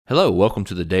Hello, welcome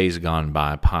to the Days Gone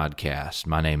By podcast.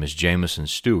 My name is Jameson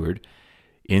Stewart.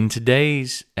 In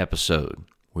today's episode,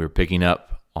 we're picking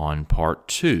up on part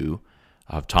 2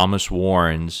 of Thomas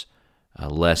Warren's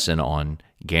lesson on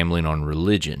gambling on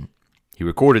religion. He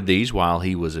recorded these while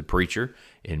he was a preacher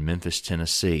in Memphis,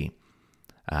 Tennessee.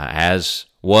 As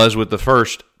was with the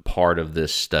first part of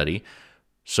this study,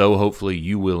 so hopefully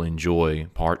you will enjoy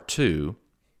part 2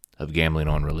 of Gambling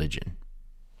on Religion.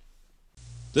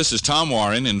 This is Tom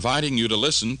Warren inviting you to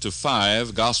listen to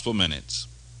 5 Gospel Minutes.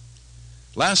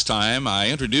 Last time I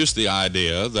introduced the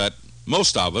idea that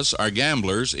most of us are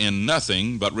gamblers in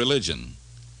nothing but religion.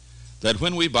 That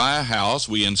when we buy a house,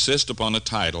 we insist upon a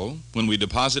title. When we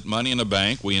deposit money in a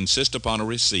bank, we insist upon a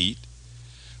receipt.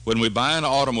 When we buy an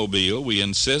automobile, we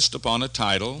insist upon a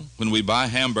title. When we buy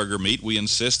hamburger meat, we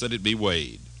insist that it be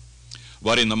weighed.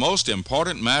 But in the most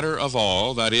important matter of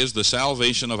all, that is the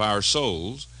salvation of our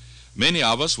souls, many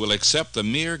of us will accept the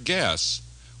mere guess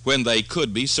when they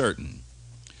could be certain.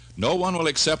 No one will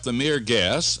accept the mere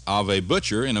guess of a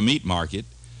butcher in a meat market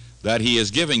that he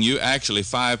is giving you actually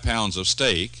 5 pounds of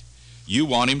steak. You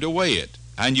want him to weigh it,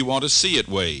 and you want to see it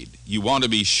weighed. You want to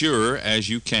be sure as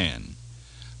you can.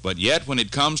 But yet when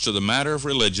it comes to the matter of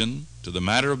religion, to the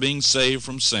matter of being saved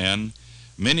from sin,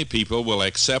 many people will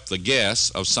accept the guess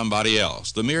of somebody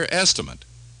else, the mere estimate,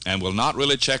 and will not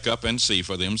really check up and see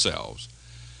for themselves.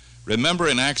 Remember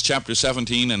in Acts chapter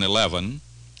 17 and 11,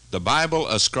 the Bible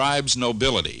ascribes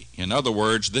nobility. In other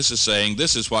words, this is saying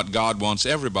this is what God wants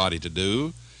everybody to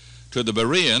do, to the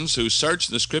Bereans who searched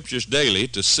the Scriptures daily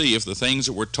to see if the things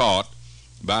that were taught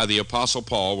by the Apostle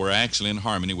Paul were actually in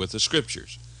harmony with the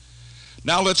Scriptures.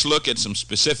 Now let's look at some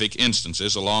specific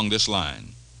instances along this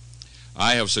line.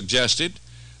 I have suggested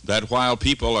that while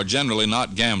people are generally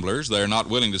not gamblers, they're not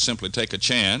willing to simply take a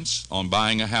chance on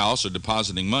buying a house or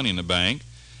depositing money in a bank,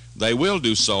 they will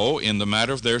do so in the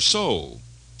matter of their soul.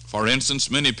 For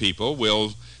instance, many people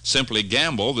will simply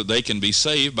gamble that they can be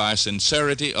saved by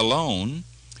sincerity alone,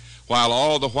 while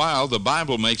all the while the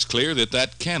Bible makes clear that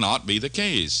that cannot be the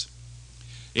case.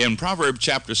 In Proverbs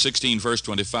chapter 16, verse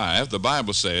 25, the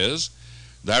Bible says,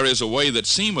 "There is a way that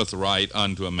seemeth right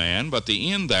unto a man, but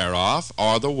the end thereof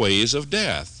are the ways of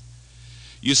death."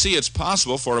 You see, it's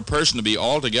possible for a person to be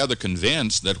altogether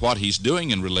convinced that what he's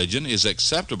doing in religion is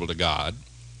acceptable to God,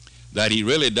 that he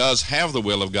really does have the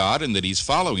will of God and that he's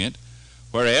following it,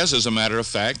 whereas, as a matter of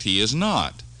fact, he is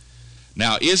not.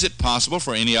 Now, is it possible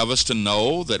for any of us to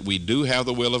know that we do have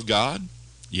the will of God?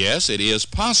 Yes, it is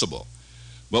possible.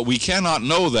 But we cannot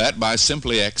know that by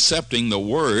simply accepting the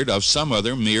word of some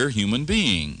other mere human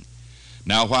being.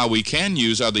 Now, while we can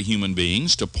use other human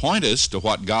beings to point us to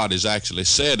what God has actually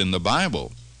said in the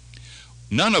Bible,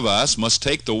 none of us must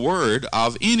take the word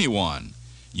of anyone.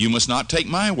 You must not take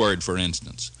my word, for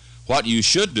instance. What you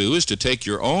should do is to take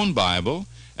your own Bible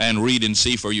and read and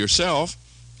see for yourself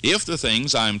if the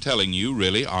things I'm telling you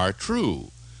really are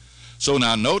true. So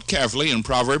now note carefully in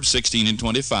Proverbs 16 and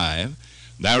 25,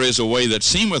 "There is a way that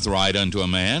seemeth right unto a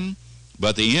man,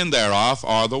 but the end thereof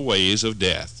are the ways of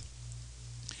death."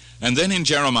 And then in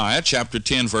Jeremiah chapter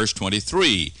 10, verse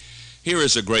 23, here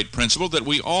is a great principle that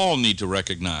we all need to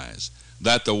recognize,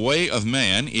 that the way of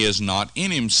man is not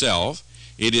in himself.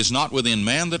 It is not within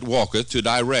man that walketh to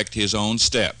direct his own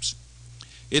steps.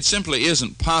 It simply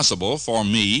isn't possible for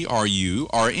me or you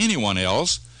or anyone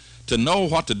else to know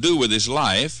what to do with his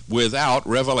life without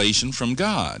revelation from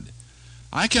God.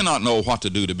 I cannot know what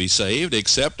to do to be saved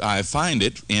except I find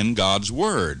it in God's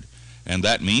Word, and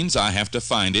that means I have to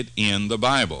find it in the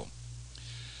Bible.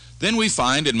 Then we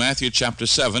find in Matthew chapter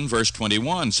 7, verse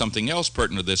 21, something else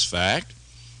pertinent to this fact,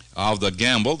 of the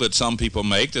gamble that some people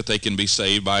make that they can be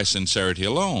saved by sincerity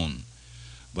alone.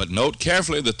 But note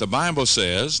carefully that the Bible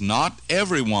says, "Not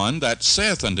everyone that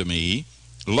saith unto me,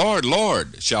 Lord,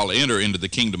 Lord, shall enter into the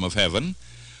kingdom of heaven,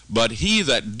 but he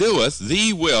that doeth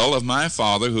the will of my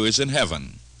Father who is in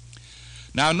heaven."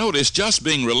 Now notice, just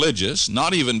being religious,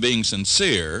 not even being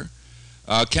sincere,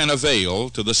 can avail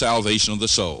to the salvation of the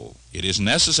soul. It is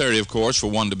necessary, of course,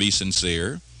 for one to be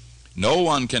sincere. No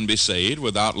one can be saved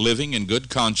without living in good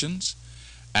conscience,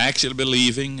 actually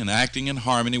believing and acting in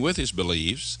harmony with his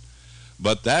beliefs,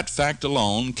 but that fact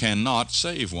alone cannot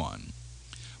save one.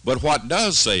 But what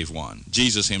does save one?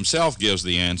 Jesus himself gives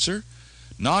the answer.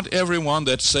 "Not everyone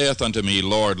that saith unto me,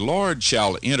 Lord, Lord,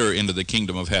 shall enter into the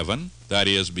kingdom of heaven," that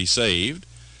is, be saved.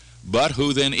 "But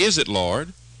who then is it,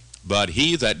 Lord? But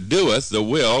he that doeth the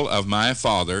will of my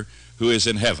Father who is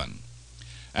in heaven."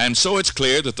 And so it's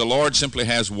clear that the Lord simply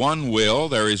has one will.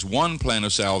 There is one plan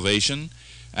of salvation,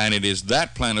 and it is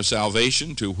that plan of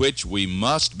salvation to which we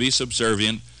must be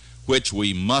subservient, which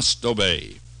we must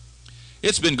obey.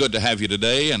 It's been good to have you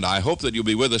today, and I hope that you'll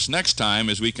be with us next time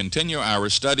as we continue our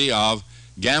study of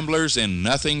Gamblers in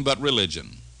Nothing But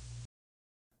Religion.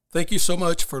 Thank you so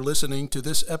much for listening to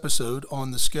this episode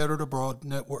on the Scattered Abroad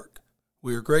Network.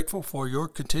 We are grateful for your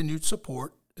continued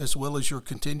support as well as your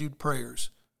continued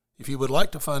prayers. If you would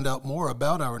like to find out more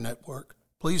about our network,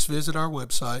 please visit our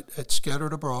website at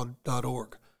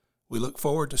scatteredabroad.org. We look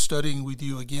forward to studying with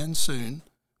you again soon.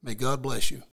 May God bless you.